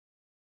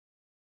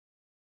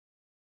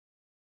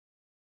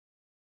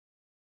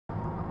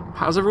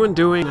How's everyone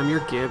doing? I'm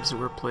YourGibs.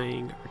 We're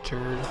playing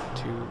Return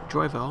to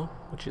Joyville,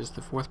 which is the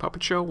 4th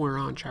puppet show. We're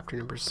on chapter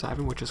number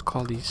 7, which is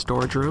called the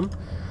storage room.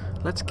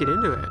 Let's get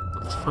into it.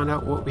 Let's find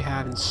out what we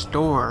have in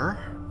store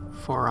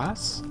for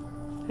us.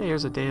 Hey,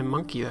 here's a damn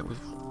monkey that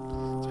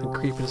it's been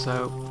creeping us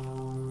out.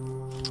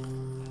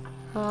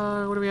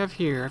 What do we have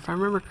here? If I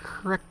remember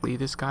correctly,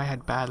 this guy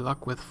had bad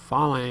luck with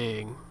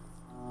falling.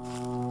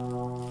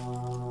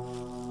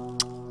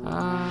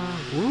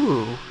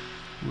 Ooh.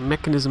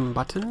 Mechanism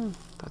button.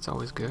 That's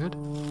always good.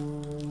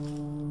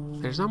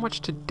 There's not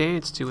much to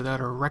dance to without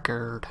a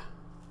record.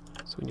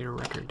 So we need a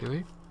record, do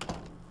we?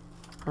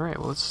 Alright,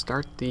 well, let's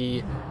start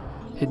the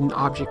hidden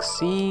object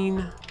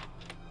scene.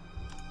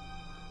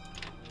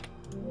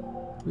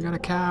 We got a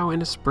cow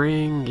and a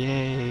spring.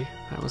 Yay.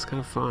 That was kind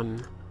of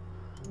fun.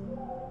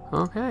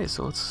 Okay,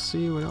 so let's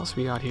see what else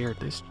we got here.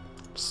 Nice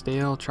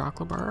stale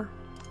chocolate bar.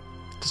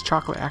 Does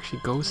chocolate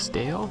actually go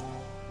stale?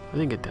 I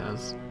think it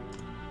does.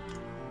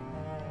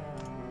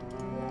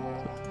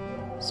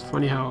 It's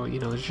funny how, you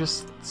know, there's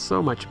just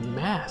so much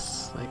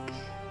mess. Like,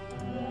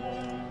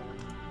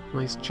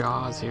 nice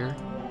jaws here.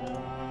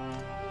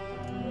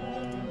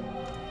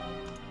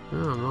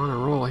 Oh, I'm on a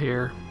roll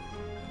here.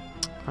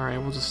 Alright, I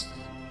was just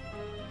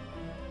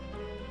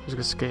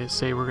gonna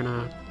say we're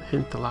gonna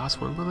hint the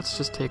last one, but let's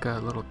just take a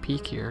little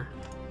peek here.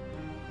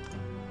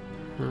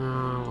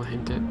 We'll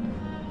hint it.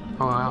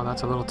 Oh wow,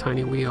 that's a little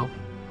tiny wheel.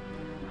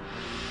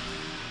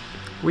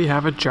 We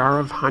have a jar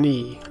of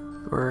honey,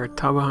 or a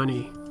tub of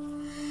honey.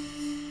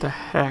 What the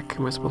heck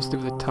am I supposed to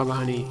do with a tub of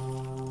honey?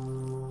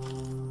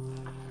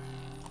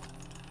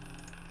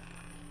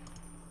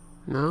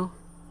 No?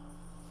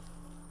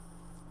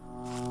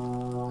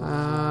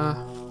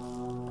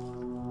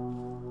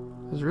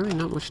 There's really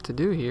not much to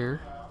do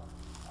here.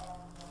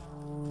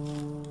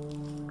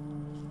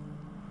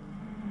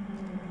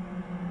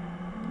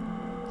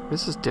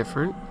 This is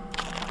different.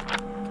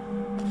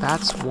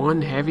 That's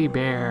one heavy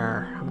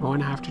bear. I'm going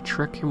to have to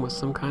trick him with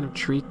some kind of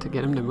treat to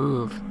get him to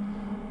move.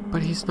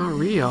 But he's not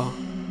real.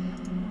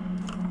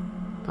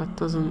 That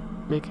doesn't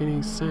make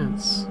any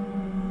sense.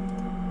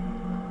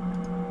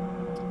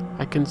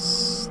 I can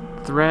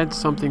thread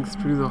something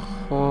through the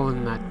hole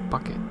in that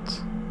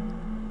bucket.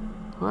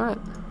 What?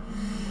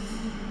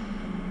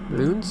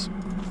 Balloons?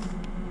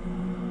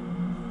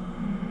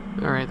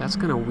 Alright, that's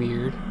kind of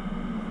weird.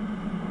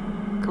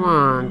 Come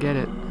on, get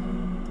it.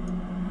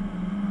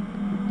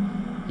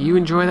 You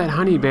enjoy that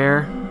honey,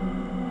 bear.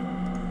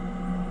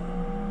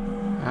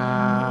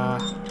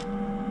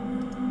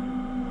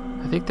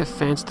 I think the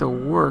fan still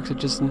works, it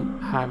just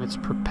doesn't have its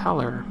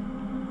propeller.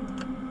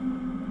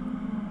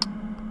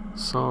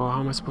 So how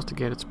am I supposed to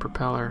get its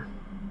propeller?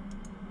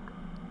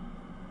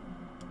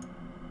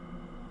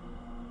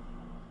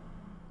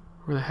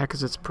 Where the heck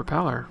is its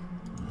propeller?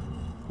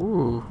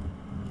 Ooh.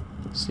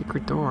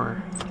 Secret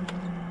door.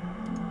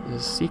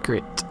 Is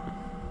secret.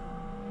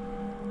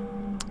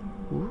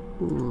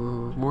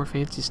 Ooh, more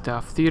fancy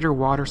stuff. Theater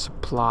water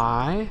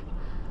supply.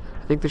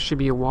 I think there should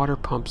be a water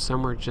pump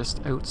somewhere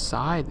just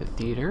outside the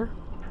theater.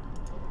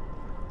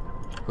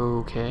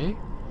 Okay.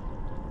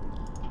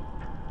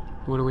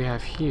 What do we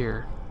have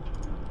here?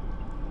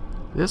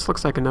 This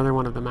looks like another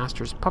one of the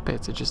master's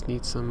puppets. It just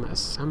needs some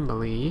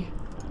assembly.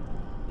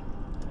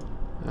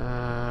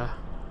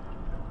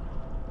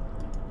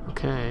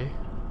 Okay.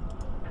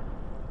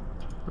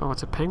 Oh,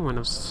 it's a penguin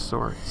of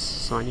sorts.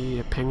 So I need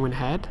a penguin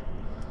head?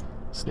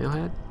 Snail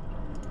head?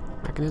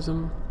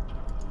 Mechanism?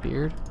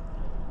 Beard?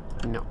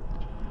 No.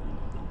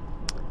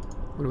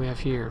 What do we have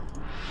here?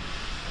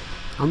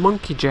 A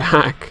monkey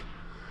jack!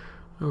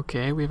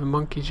 Okay, we have a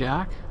monkey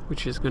jack,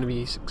 which is going to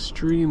be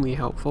extremely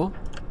helpful.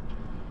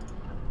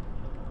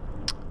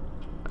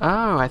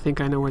 Oh, I think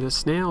I know where the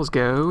snails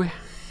go.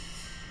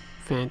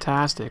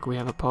 Fantastic, we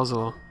have a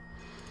puzzle.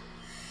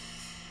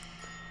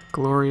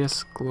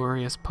 Glorious,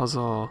 glorious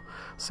puzzle.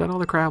 Set all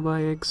the crab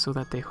legs so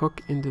that they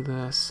hook into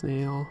the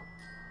snail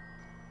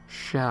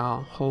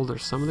shell holder.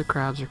 Some of the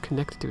crabs are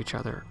connected to each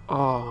other.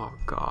 Oh,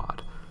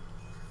 God.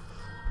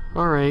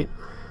 Alright.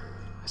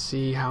 I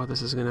see how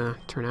this is gonna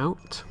turn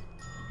out.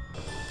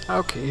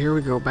 Okay, here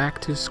we go.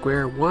 Back to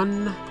square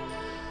one.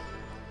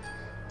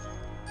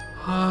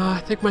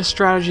 I think my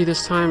strategy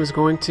this time is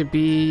going to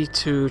be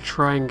to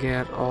try and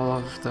get all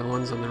of the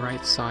ones on the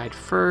right side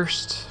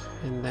first,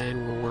 and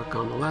then we'll work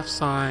on the left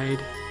side.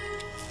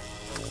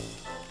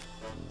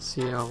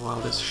 See how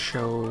well this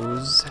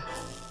shows.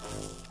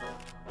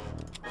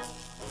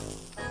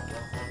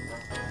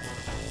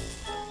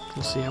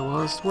 We'll see how well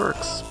this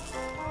works.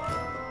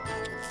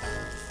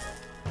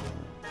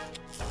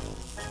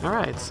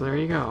 Alright, so there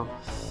you go.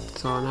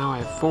 So now I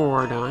have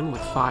 4 done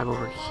with 5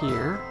 over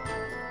here.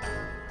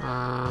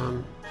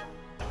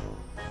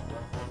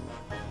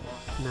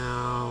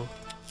 No.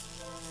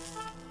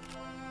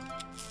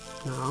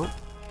 No.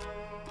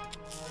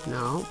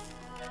 No.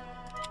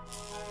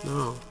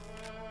 No.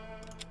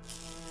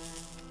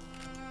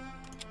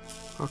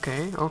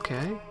 Okay,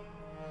 okay.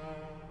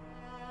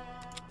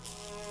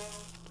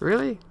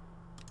 Really?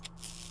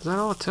 Is that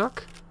all it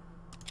took?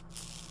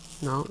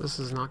 No, this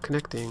is not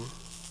connecting.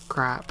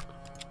 Crap.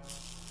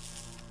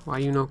 Why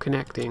you no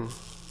connecting?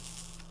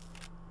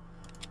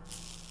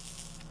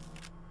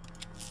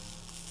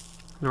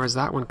 Nor is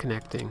that one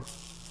connecting.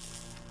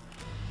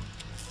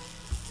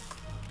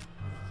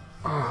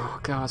 Oh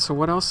god, so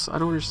what else? I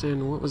don't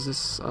understand. What was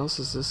this? Else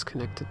is this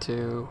connected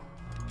to?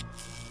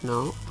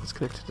 No, it's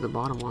connected to the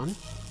bottom one.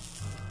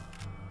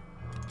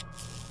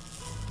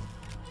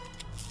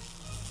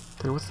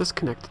 Then what's this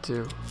connected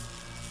to?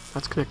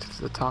 That's connected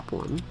to the top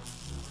one.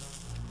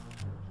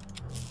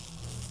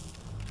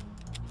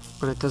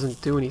 But it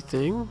doesn't do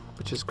anything,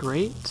 which is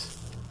great.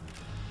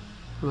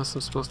 Unless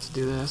I'm supposed to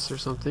do this or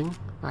something.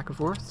 Back and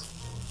forth.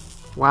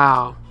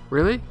 Wow.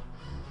 Really?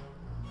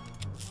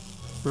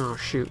 Oh,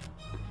 shoot.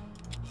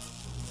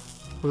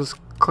 We'll just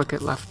click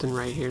it left and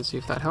right here and see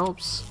if that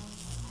helps.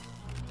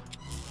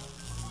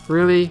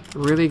 Really?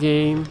 Really,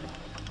 game?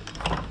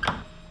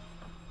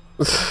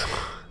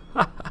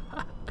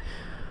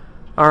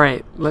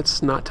 Alright,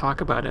 let's not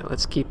talk about it.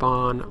 Let's keep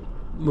on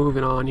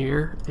moving on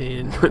here,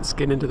 and let's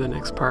get into the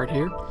next part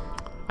here.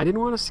 I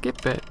didn't want to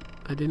skip it.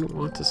 I didn't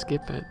want to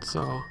skip it,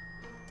 so...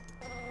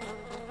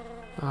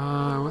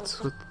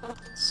 what's with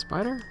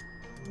spider?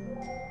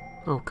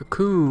 Oh,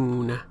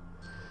 cocoon.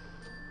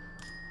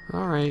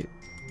 Alright.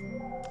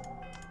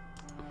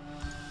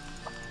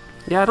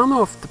 Yeah, I don't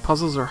know if the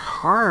puzzles are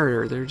hard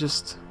or they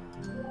just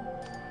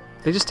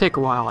take a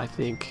while, I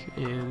think,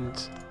 and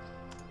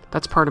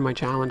that's part of my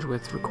challenge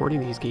with recording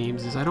these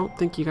games, is I don't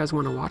think you guys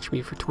want to watch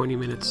me for 20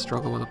 minutes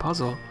struggle with a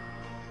puzzle.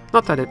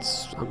 Not that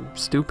I'm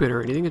stupid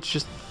or anything, it's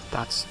just,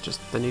 that's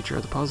just the nature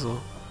of the puzzle.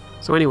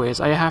 So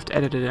anyways, I have to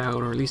edit it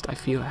out, or at least I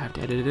feel I have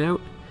to edit it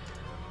out.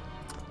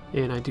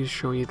 And I do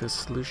show you the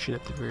solution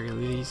at the very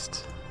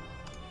least.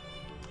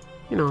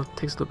 You know, it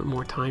takes a little bit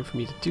more time for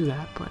me to do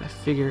that, but I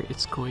figure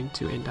it's going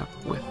to end up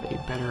with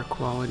a better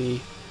quality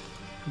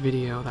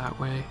video that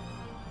way.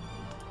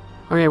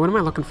 Okay, what am I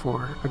looking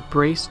for? A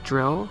brace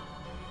drill,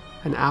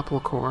 an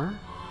apple core,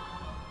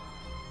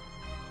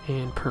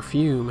 and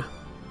perfume.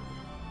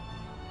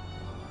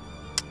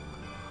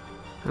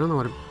 I don't know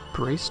what a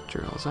brace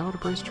drill is. That what a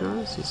brace drill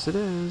is? Yes, it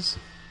is.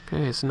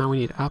 Okay, so now we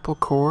need apple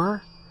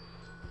core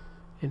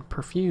and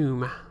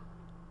perfume.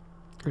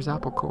 Here's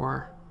apple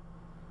core.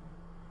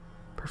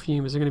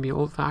 Perfume. Is there going to be an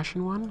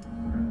old-fashioned one?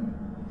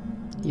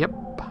 Yep.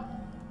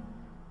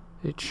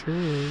 It sure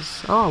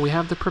is. Oh, we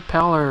have the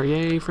propeller.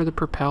 Yay for the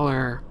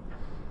propeller.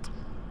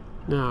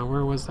 Now,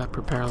 where was that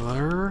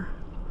propeller?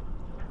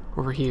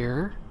 Over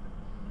here.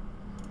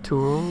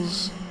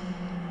 Tools.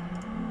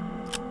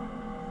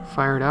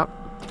 Fire it up.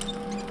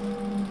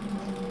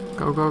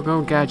 Go, go,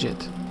 go,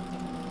 gadget.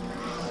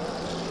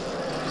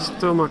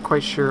 Still not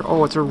quite sure.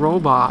 Oh, it's a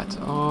robot.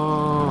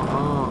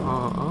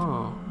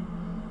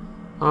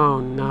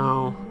 Oh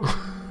no.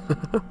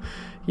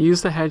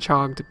 Use the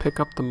hedgehog to pick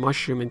up the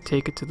mushroom and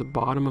take it to the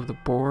bottom of the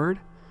board.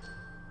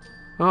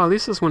 Oh, at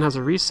least this one has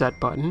a reset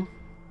button.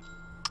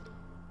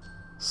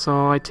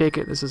 So I take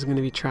it this is going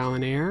to be trial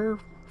and error.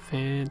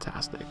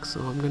 Fantastic.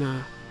 So I'm going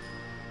to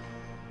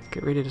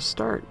get ready to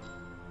start.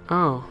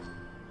 Oh.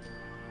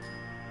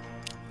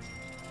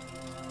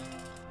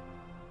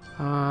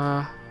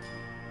 I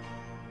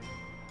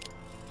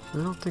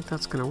don't think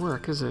that's going to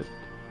work, is it?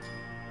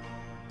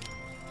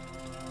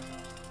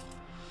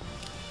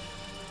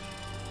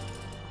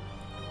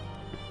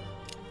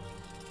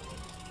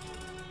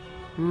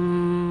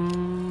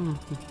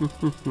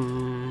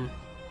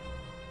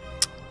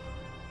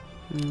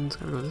 It's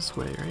gotta go this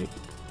way, right?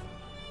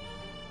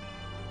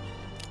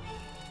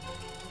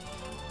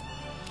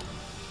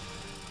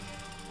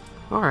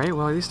 Alright,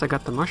 well at least I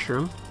got the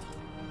mushroom.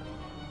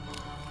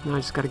 Now I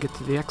just gotta get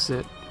to the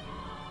exit.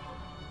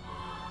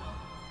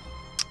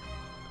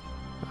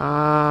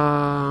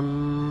 Let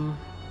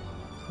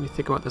me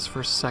think about this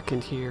for a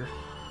second here.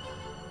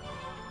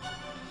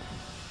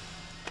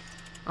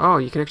 Oh,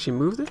 you can actually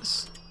move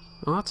this?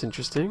 Oh, that's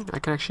interesting. I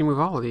can actually move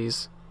all of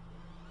these.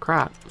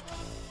 Crap.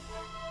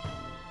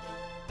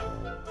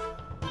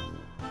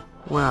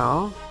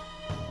 Well,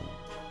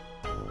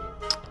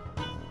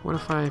 what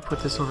if I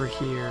put this over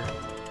here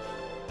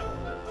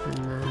and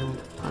then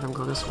let him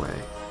go this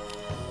way?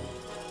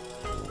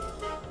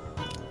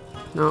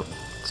 Nope,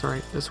 it's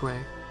alright, this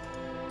way.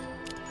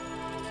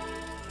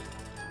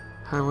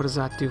 What does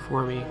that do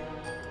for me?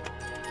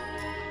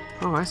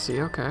 Oh, I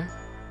see, okay.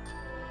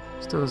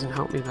 Still doesn't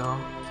help me though.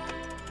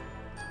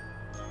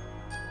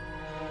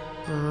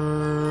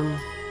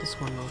 This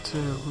one though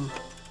too.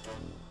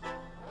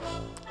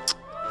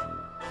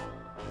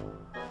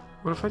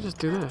 What if I just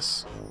do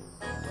this?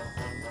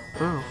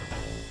 Oh.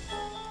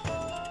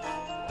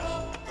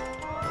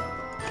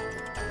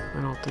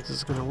 I don't think this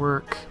is gonna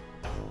work.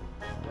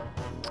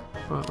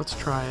 But let's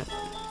try it.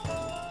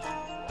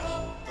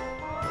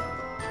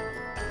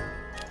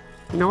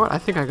 You know what? I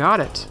think I got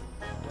it.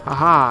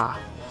 Haha.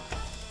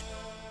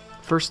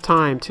 First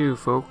time too,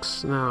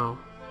 folks. No.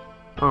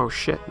 Oh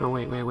shit. No,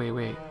 wait.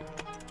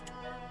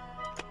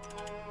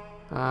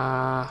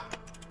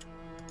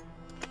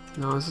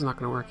 No, this is not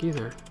gonna work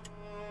either.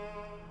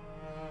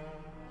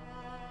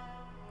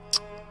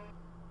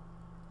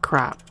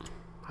 Crap.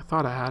 I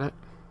thought I had it.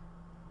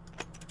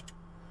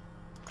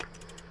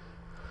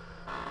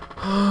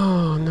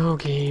 Oh, no,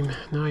 game.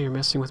 Now you're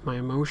messing with my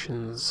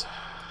emotions.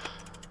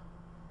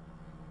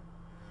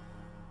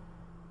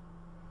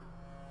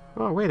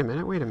 Oh, wait a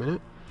minute, wait a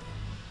minute.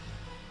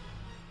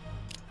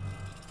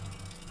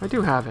 I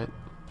do have it.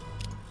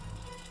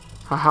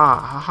 Haha,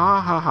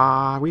 haha,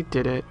 haha, we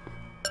did it.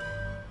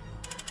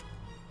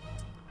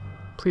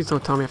 Please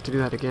don't tell me I have to do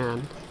that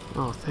again.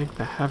 Oh, thank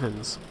the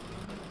heavens.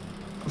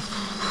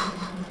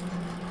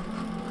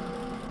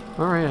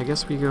 Alright, I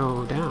guess we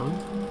go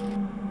down.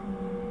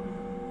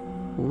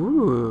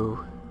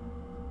 Ooh.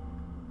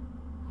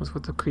 What's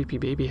with the creepy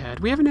baby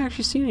head? We haven't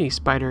actually seen any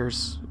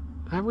spiders.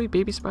 Have we?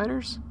 Baby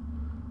spiders?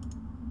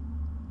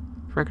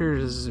 Record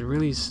is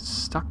really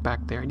stuck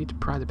back there. I need to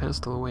pry the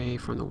pedestal away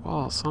from the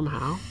wall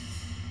somehow.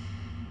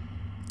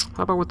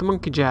 How about with the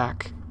monkey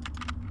jack?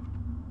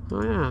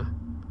 Oh yeah.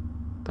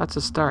 That's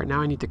a start.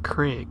 Now I need to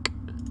crank.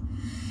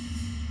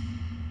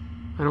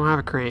 I don't have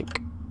a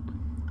crank.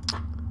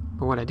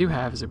 But what I do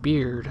have is a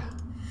beard.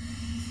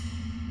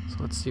 So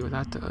let's see what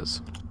that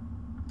does.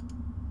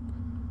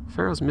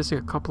 Pharaoh's missing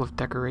a couple of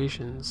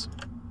decorations.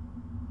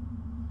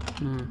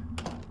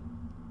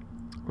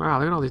 Wow,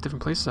 look at all these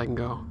different places I can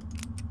go.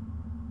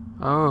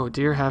 Oh,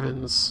 dear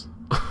heavens.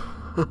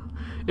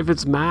 If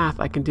it's math,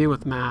 I can deal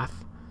with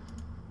math.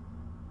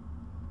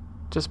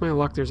 Just my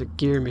luck, there's a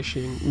gear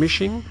mishing.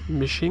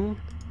 Mishing?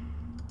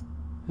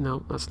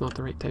 No, that's not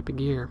the right type of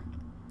gear.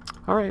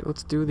 Alright,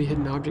 let's do the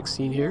hidden object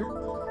scene here.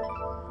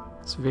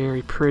 It's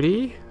very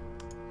pretty.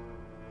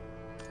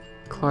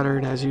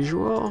 Cluttered as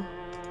usual.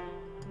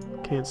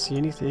 Can't see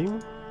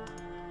anything.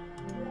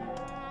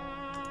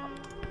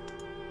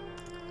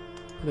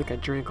 I think I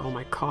drank all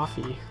my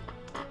coffee.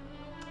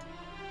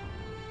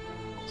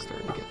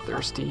 Starting to get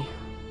thirsty.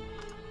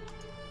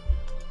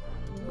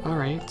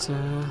 Alright,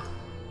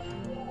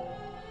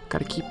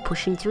 gotta keep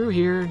pushing through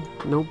here.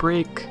 No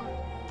break.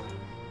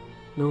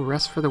 No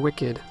rest for the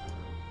wicked.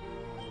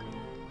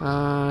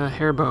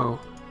 Hair bow.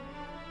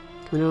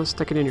 Can we now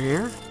stick it in your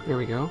hair? There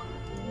we go.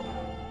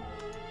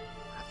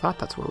 I thought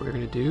that's what we were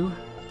gonna do.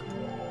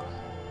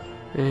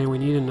 And we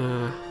need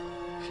a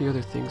few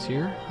other things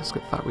here. I just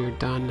thought we were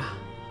done.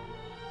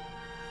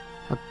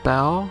 A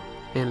bell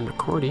and an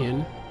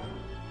accordion.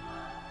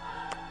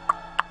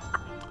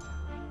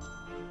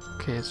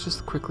 Okay, let's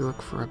just quickly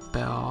look for a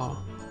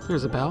bell.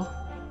 There's a bell.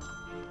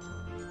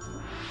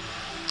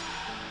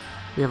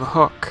 We have a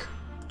hook.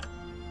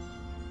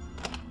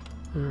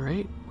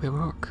 Alright, we have a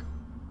hook.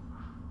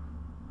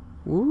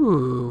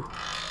 Ooh.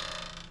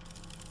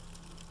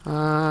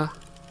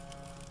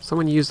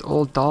 Someone used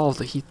old dolls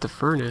to heat the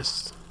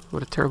furnace.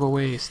 What a terrible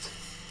waste.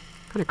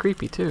 Kinda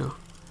creepy too.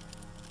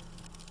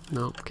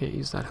 Nope, can't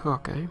use that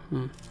hook, eh?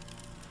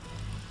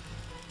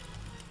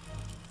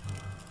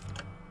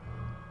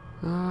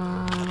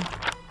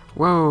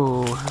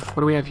 Whoa,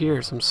 what do we have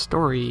here? Some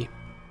story.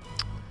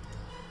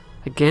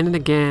 Again and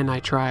again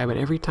I try, but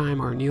every time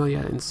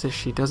Ornelia insists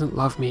she doesn't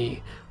love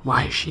me.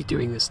 Why is she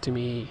doing this to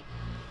me?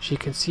 She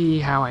can see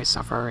how I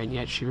suffer, and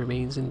yet she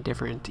remains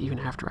indifferent even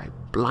after I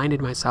blinded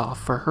myself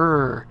for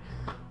her.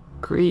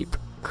 Creep,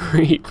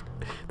 creep.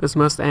 This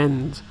must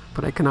end,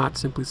 but I cannot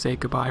simply say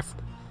goodbye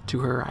to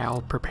her.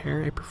 I'll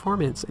prepare a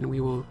performance, and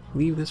we will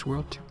leave this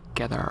world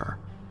together.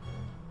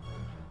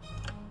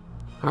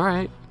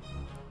 Alright.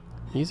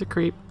 He's a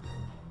creep.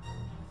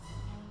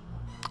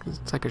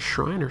 It's like a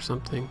shrine or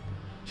something.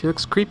 She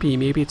looks creepy.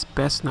 Maybe it's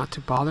best not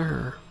to bother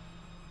her.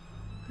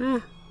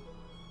 I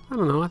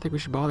don't know. I think we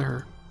should bother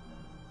her.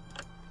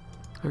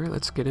 Alright,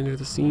 let's get into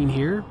the scene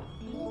here.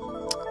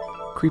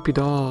 Creepy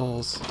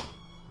dolls.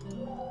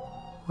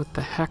 What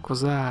the heck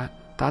was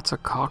that? That's a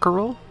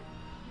cockerel?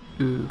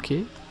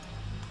 Okay.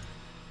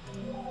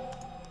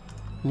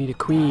 Need a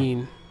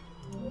queen.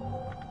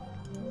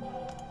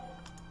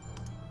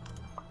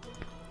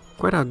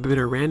 Quite a bit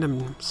of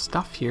random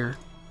stuff here.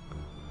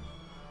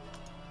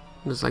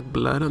 There's like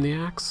blood on the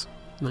axe.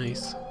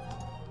 Nice.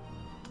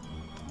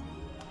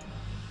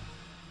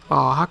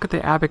 Oh, how could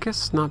the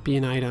abacus not be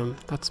an item?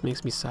 That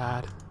makes me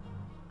sad.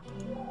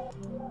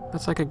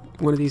 That's like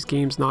one of these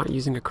games not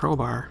using a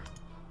crowbar.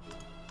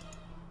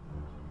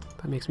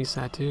 That makes me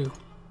sad too.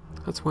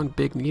 That's one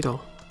big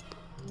needle.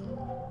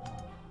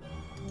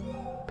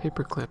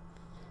 Paperclip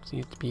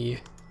seems to be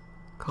a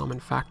common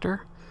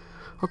factor.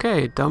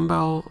 Okay,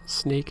 dumbbell,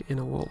 snake, and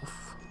a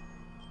wolf.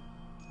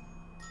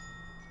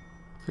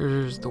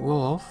 There's the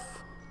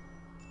wolf.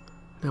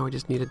 Now we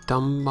just need a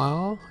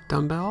dumbbell,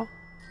 and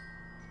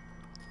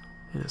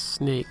a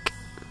snake.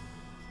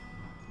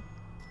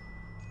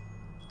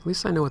 At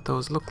least I know what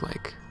those look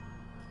like.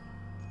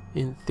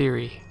 In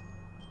theory.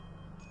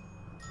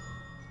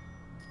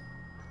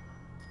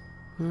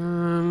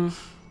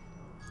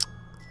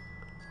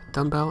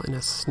 Dumbbell and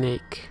a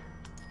snake.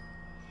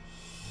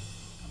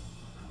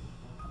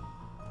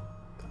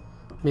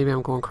 Maybe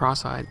I'm going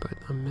cross-eyed, but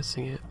I'm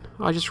missing it.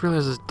 Oh, I just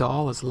realized this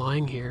doll is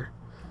lying here.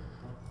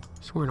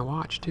 She's wearing a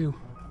watch, too.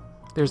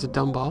 There's a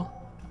dumbbell.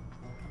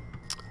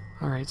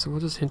 Alright, so we'll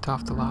just hint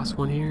off the last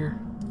one here.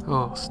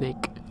 Oh,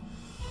 snake.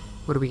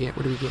 What do we get?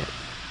 What do we get?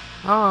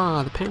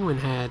 Ah, the penguin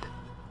head.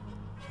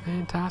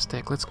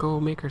 Fantastic. Let's go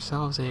make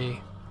ourselves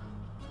a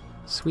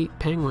sweet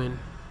penguin.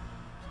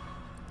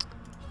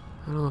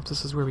 I don't know if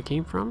this is where we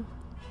came from.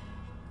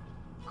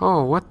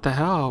 Oh, what the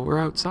hell? We're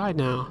outside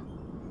now.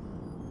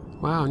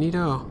 Wow,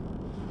 neato.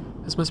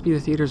 This must be the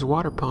theater's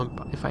water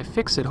pump. If I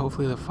fix it,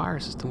 hopefully the fire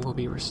system will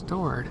be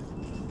restored.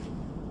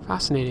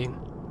 Fascinating.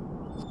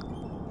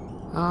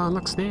 Oh,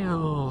 look,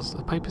 snails!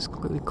 The pipe is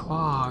completely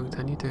clogged.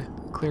 I need to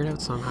clear it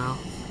out somehow.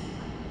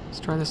 Let's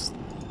try this.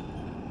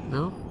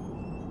 No?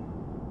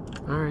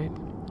 Alright.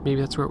 Maybe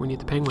that's what we need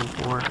the penguin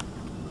for.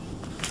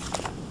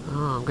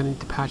 Oh, I'm gonna need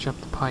to patch up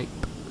the pipe.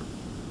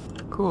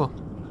 Cool.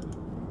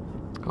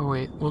 Oh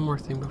wait, one more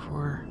thing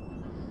before.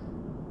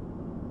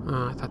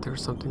 Oh, I thought there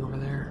was something over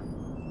there.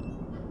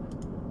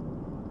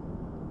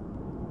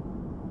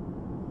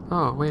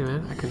 Oh, wait a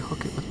minute. I can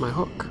hook it with my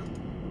hook.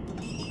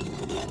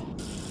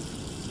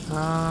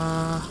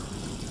 The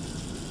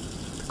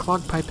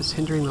clogged pipe is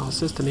hindering the whole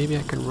system. Maybe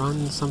I can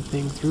run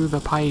something through the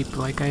pipe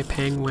like a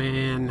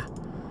penguin.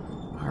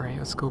 Alright,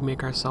 let's go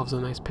make ourselves a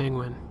nice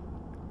penguin.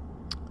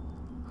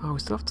 Oh, we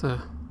still have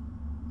to...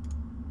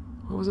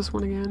 What was this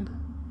one again?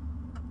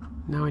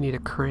 Now I need a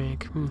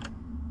crank.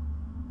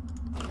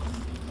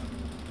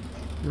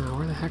 Now,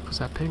 where the heck was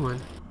that penguin?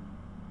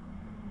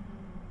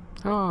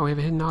 Oh, we have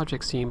a hidden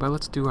object scene, but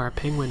let's do our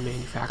penguin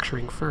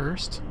manufacturing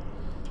first.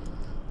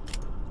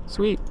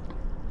 Sweet.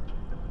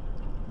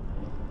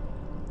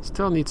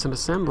 Still need some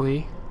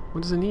assembly.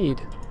 What does it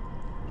need?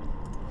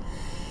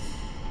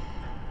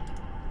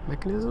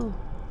 Mechanism?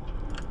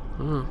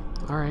 Oh,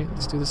 alright,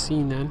 let's do the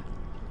scene then.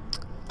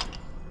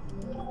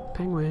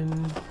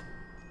 Penguin.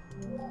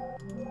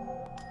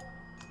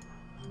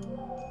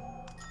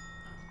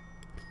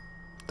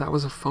 That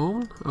was a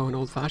phone? Oh, an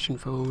old-fashioned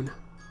phone.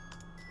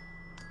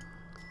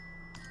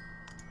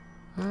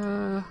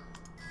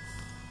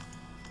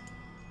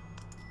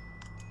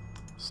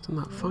 Still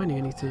not finding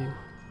anything.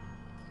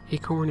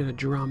 Acorn and a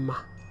drum.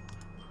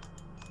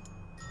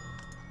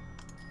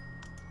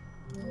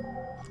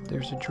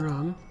 There's a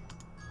drum.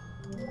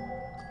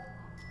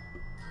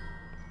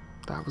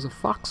 That was a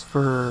fox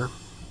fur.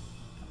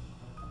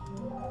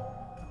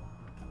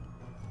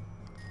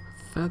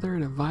 A feather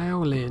and a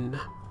violin.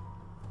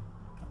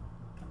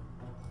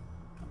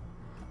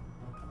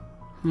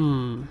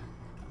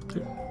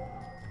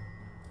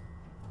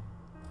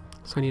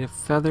 So I need a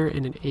feather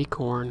and an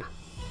acorn.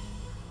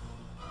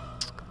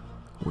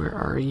 Where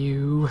are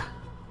you?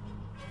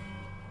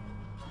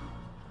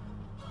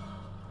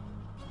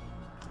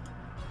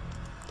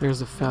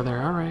 There's a feather.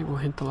 Alright, we'll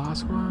hint the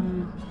last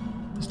one.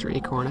 Mr.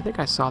 Acorn. I think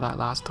I saw that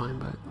last time,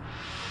 but...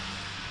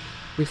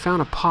 We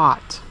found a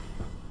pot.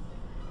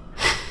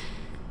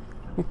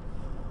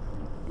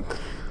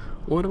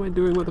 What am I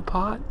doing with a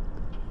pot?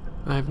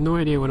 I have no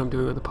idea what I'm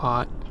doing with the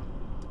pot.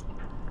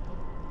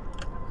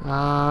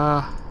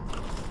 How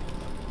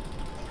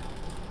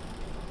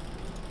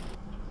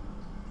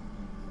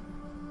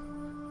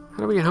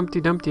do we get Humpty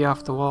Dumpty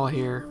off the wall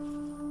here?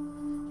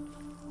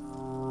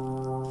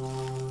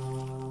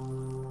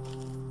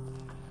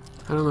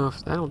 I don't know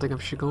if... I don't think I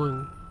should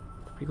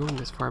be going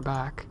this far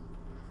back.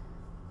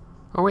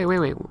 Oh, wait.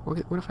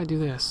 What if I do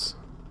this?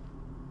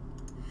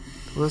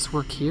 Will this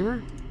work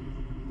here?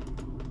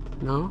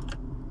 No?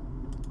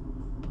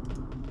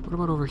 What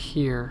about over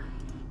here?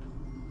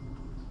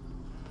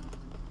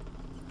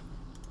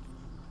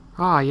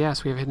 Ah,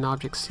 yes, we have hidden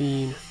object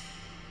scene.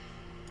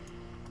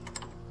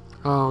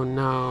 Oh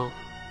no.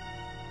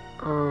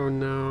 Oh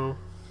no.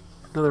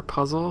 Another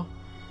puzzle?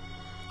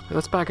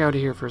 Let's back out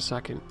of here for a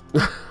second.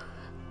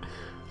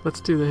 Let's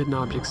do the hidden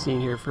object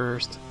scene here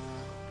first.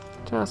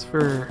 Just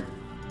for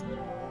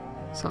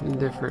something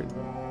different.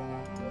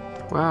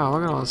 Wow,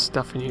 look at all this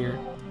stuff in here.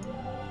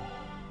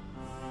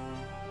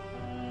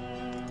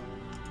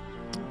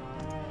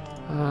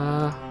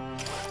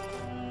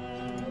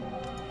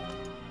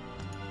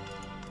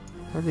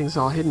 Everything's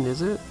all hidden,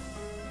 is it?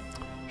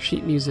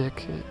 Sheet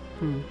music.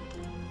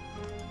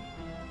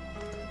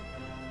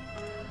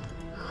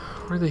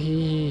 Where the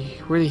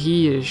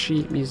he is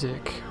sheet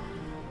music.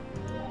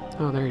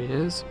 Oh, there he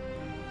is.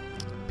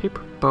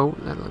 Paper boat.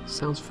 That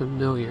sounds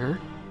familiar.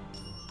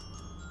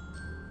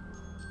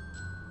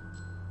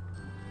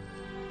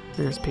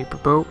 There's paper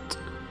boat.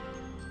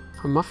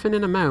 A muffin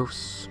and a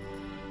mouse.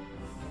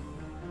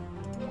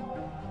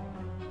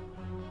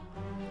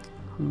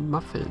 A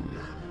muffin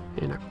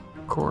and a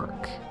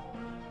cork.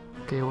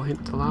 Okay, we'll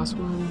hint the last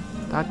one.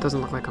 That doesn't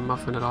look like a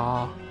muffin at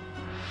all.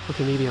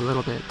 Okay, maybe a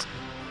little bit.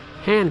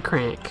 Hand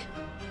crank.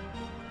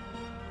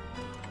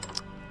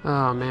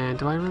 Oh man,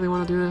 do I really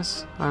want to do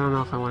this? I don't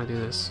know if I want to do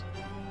this.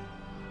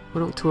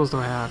 What tools do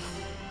I have?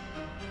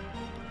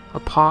 A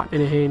pot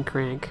and a hand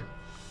crank.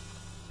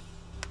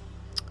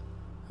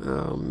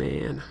 Oh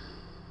man.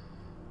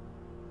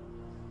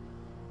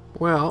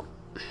 Well,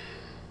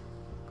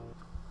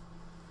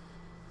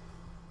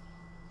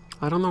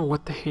 I don't know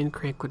what the hand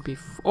crank would be.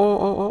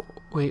 Oh,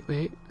 wait.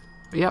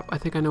 Yep, I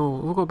think I know.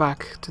 We'll go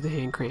back to the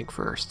hand crank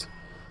first.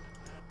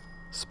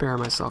 Spare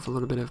myself a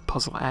little bit of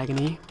puzzle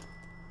agony.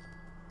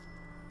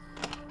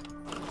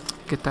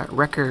 Get that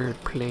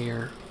record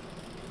player.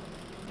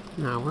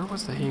 Now, where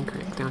was the hand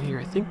crank? Down here,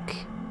 I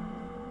think.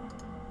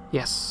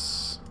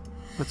 Yes.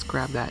 Let's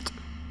grab that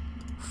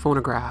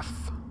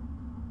phonograph.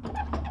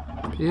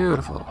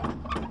 Beautiful.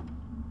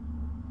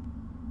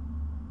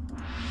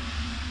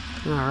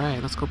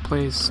 Alright, let's go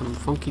play some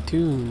funky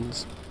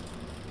tunes.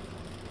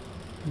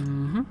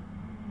 Mm-hmm.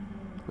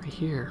 Right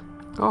here.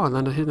 Oh, and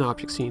then a hidden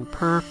object scene.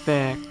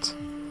 Perfect.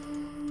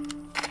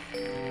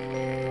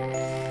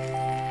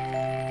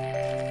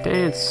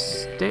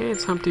 Dance,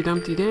 dance, Humpty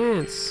Dumpty,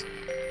 dance.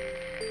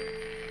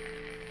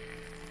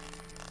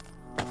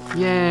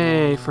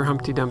 Yay for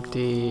Humpty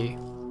Dumpty.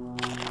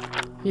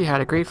 He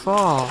had a great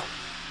fall.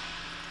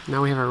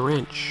 Now we have a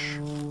wrench.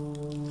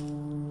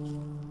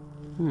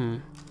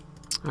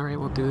 Alright,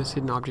 we'll do this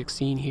hidden object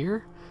scene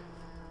here.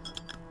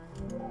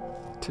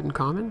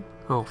 Tutankhamun?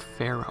 Oh,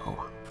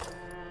 Pharaoh.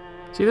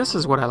 See, this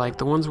is what I like.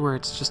 The ones where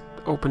it's just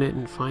open it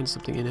and find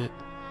something in it.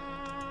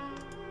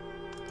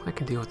 I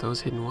can deal with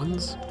those hidden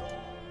ones.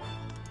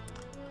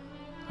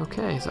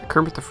 Okay, is that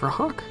Kermit the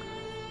Frog?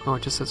 Oh,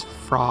 it just says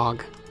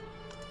frog.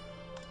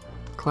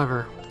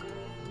 Clever.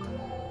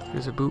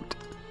 Here's a boot.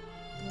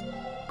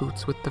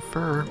 Boots with the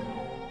fur.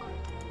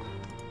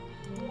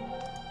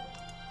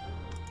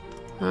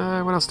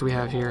 What else do we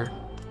have here?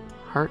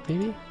 Heart,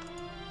 maybe?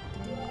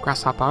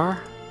 Grasshopper.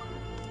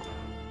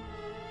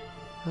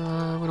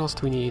 What else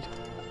do we need?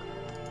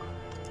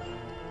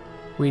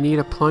 We need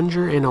a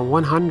plunger and a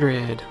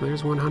 100.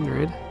 There's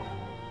 100.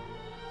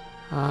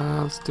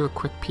 Let's do a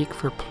quick peek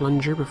for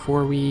plunger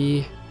before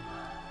we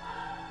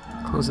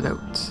close it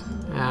out.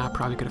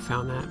 Probably could have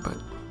found that, but...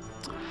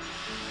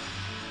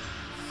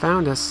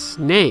 Found a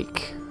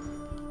snake!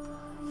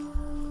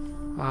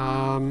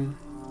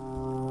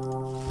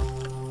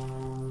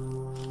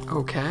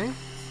 Okay.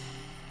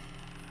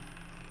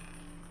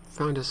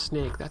 Found a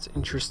snake, that's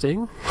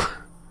interesting.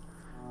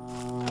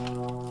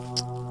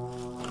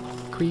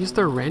 Can we use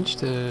the wrench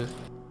to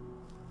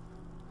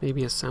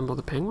maybe assemble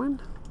the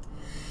penguin?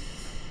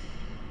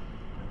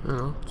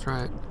 Oh, let's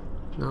try it.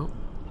 No.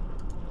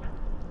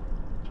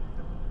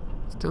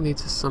 Still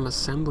needs some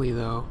assembly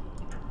though.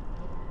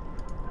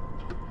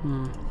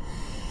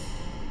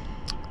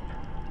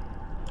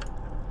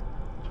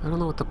 I don't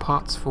know what the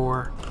pot's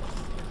for.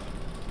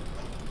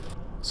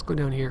 Let's go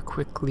down here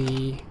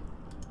quickly.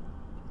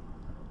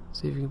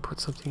 See if we can put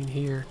something in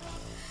here.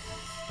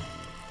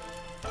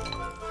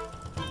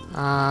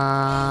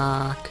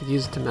 Could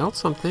use it to melt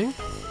something.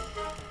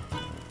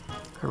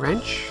 A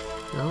wrench?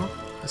 No.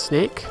 A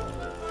snake?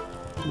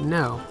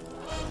 No.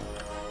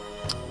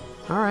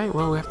 Alright,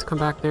 well we have to come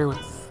back there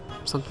with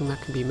something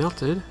that can be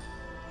melted.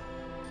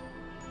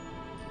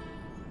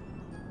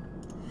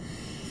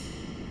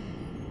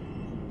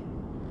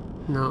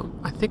 No,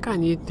 I think I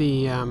need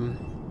the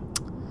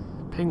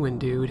penguin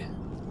dude.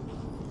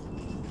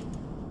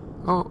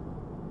 Oh,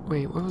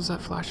 wait, what was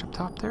that flash up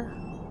top there?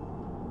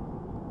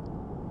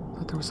 I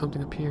thought there was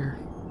something up here.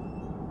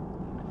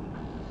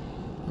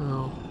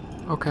 Oh,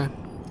 okay.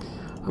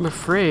 I'm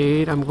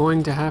afraid I'm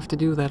going to have to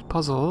do that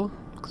puzzle,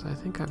 because I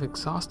think I've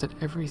exhausted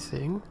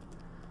everything.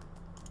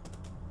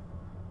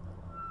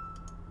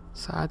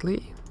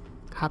 Sadly.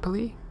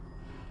 Happily.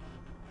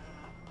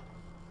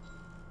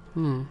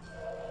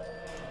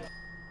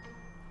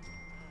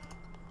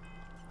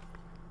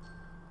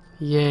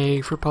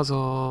 Yay for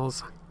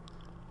puzzles.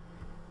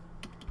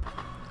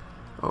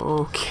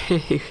 Okay,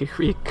 here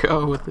we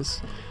go with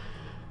this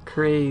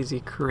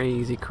crazy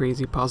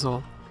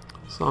puzzle.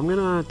 So I'm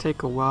gonna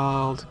take a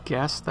wild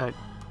guess that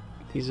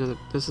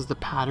this is the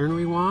pattern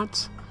we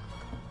want,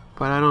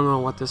 but I don't know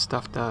what this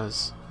stuff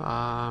does. So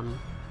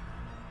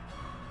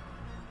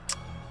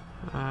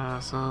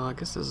I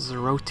guess this is a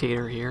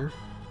rotator here.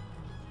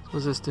 What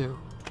does this do?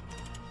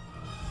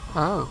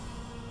 Oh.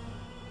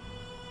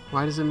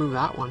 Why does it move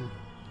that one?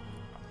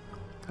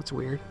 That's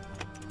weird.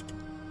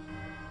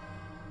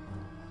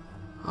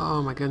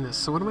 Oh my goodness.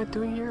 So what am I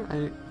doing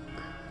here?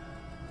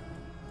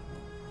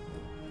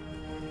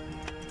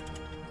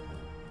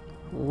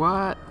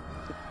 What?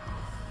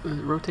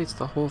 It rotates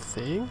the whole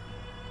thing?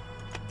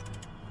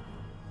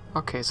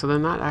 Okay, so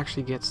then that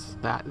actually gets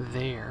that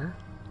there.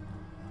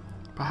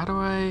 But how do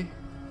I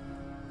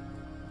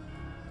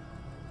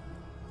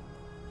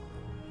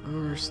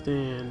don't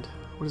understand.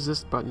 What does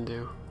this button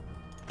do?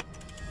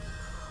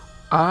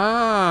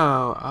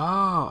 Oh.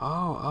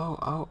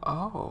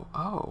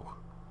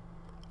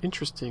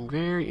 Interesting,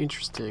 very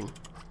interesting.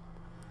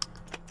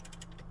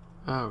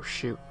 Oh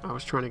shoot, I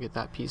was trying to get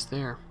that piece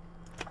there.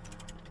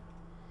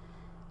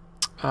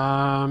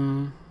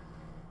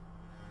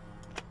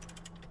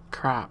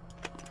 Crap.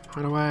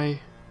 How do I...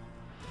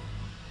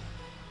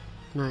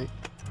 Can I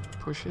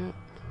push it?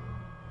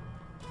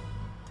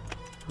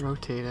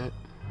 Rotate it.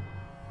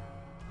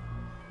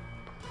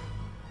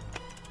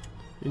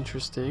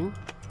 Interesting.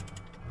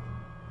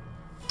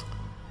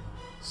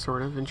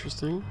 Sort of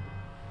interesting.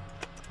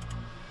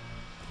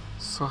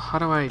 So how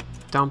do I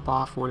dump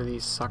off one of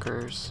these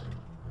suckers?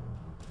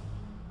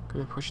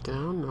 Gonna push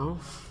down? No.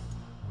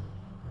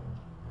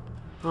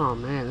 Oh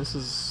man, this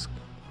is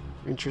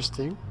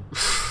interesting.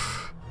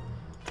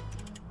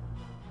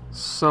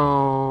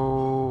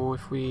 So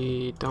if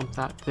we dump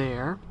that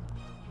there,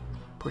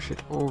 push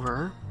it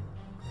over,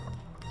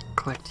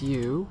 collect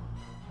you,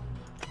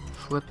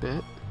 flip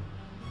it,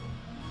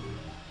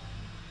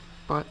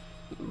 but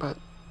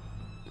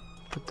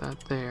put that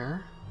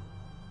there,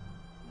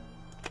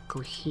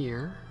 go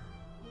here,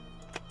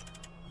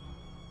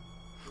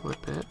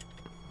 flip it.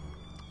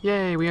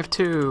 Yay, we have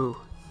 2.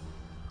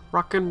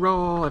 Rock and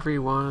roll,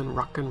 everyone,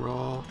 rock and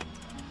roll.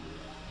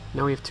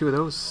 Now we have 2 of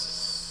those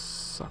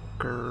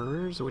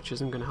suckers, which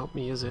isn't gonna help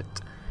me, is it?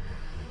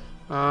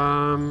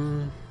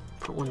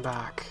 Put one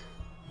back.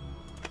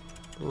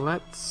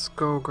 Let's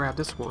go grab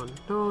this one.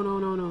 No,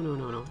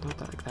 not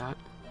that like that.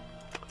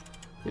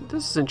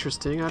 This is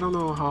interesting. I don't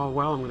know how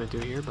well I'm gonna do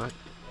here, but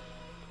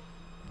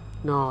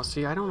no,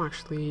 see, I don't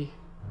actually.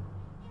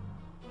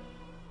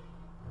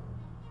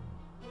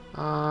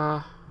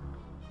 I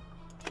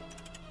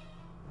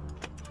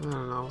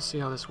don't know. We'll see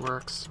how this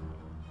works.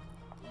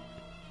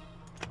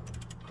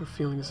 I have a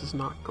feeling this is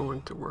not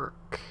going to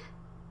work.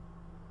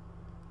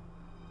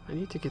 I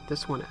need to get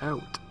this one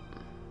out.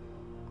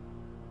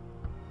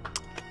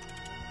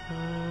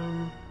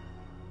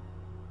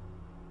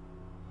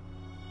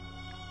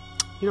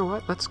 You know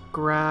what? Let's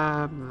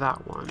grab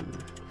that one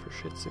for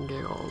shits and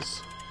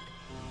giggles.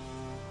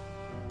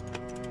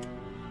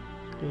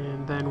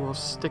 And then we'll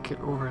stick it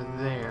over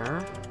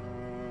there.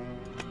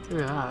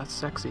 Look at that, that's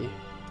sexy.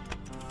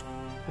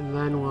 And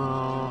then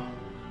we'll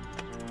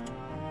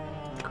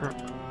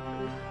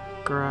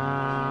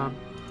grab,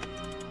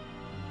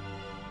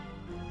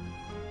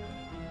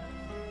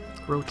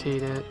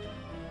 rotate it,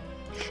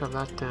 shove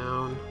that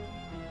down.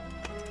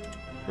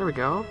 There we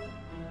go.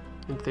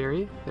 In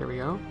theory, there we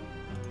go.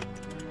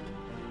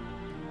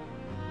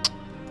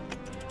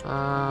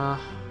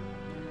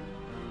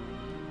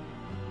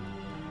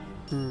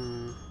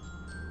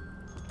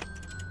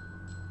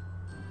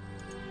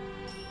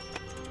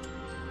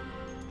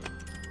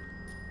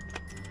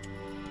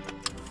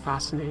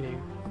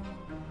 Fascinating.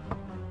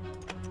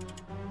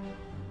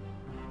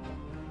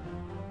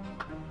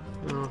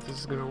 I don't know if this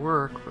is gonna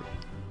work, but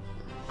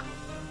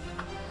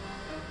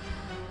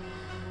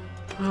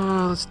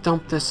let's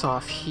dump this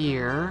off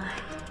here.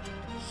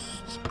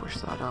 Let's push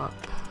that up.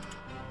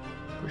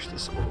 Push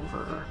this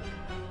over.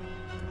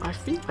 I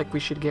feel like we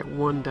should get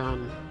one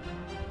done.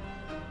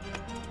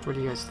 What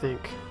do you guys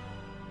think?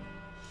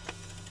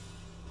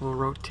 We'll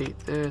rotate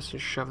this and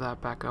shove that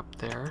back up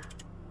there.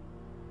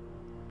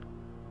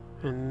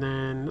 And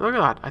then, look at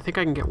that. I think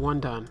I can get one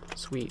done.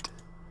 Sweet.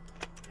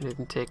 And it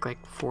didn't take like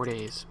 4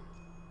 days.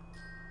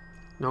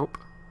 Nope.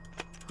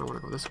 I want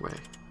to go this way.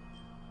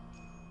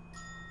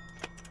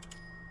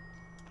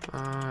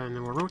 And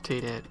then we'll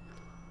rotate it.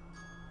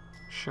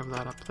 Shove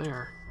that up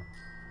there.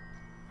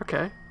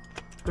 Okay.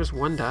 There's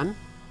one done.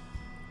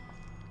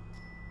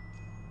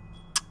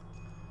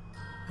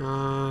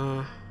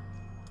 How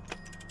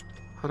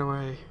do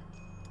I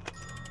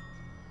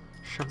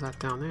shove that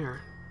down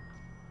there?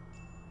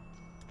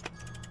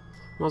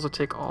 Might as well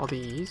take all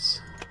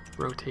these,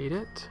 rotate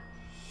it.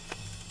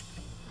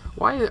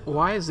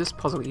 Why is this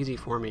puzzle easy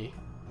for me?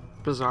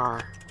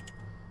 Bizarre.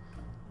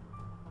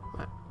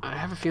 I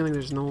have a feeling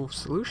there's no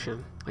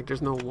solution. Like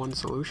there's no one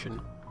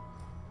solution.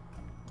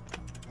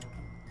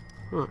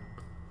 Huh.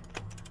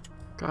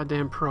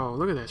 Goddamn pro.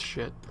 Look at this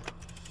shit.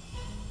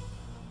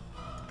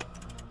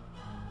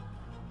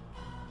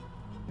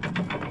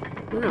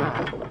 Look at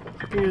that.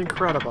 Freaking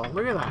incredible.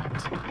 Look at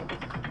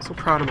that. So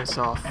proud of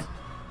myself.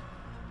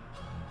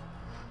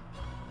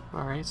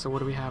 Alright, so what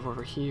do we have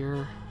over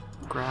here?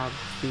 Grab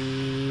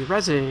the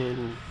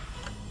resin.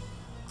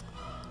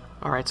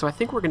 Alright, so I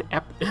think we're going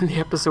to end the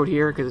episode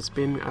here because it's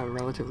been a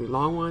relatively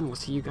long one. We'll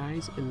see you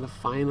guys in the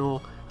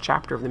final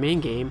chapter of the main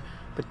game.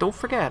 But don't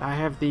forget, I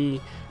have the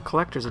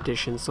collector's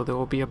edition, so there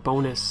will be a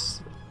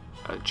bonus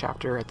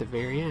chapter at the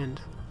very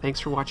end. Thanks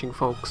for watching,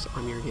 folks.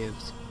 I'm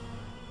YourGibs.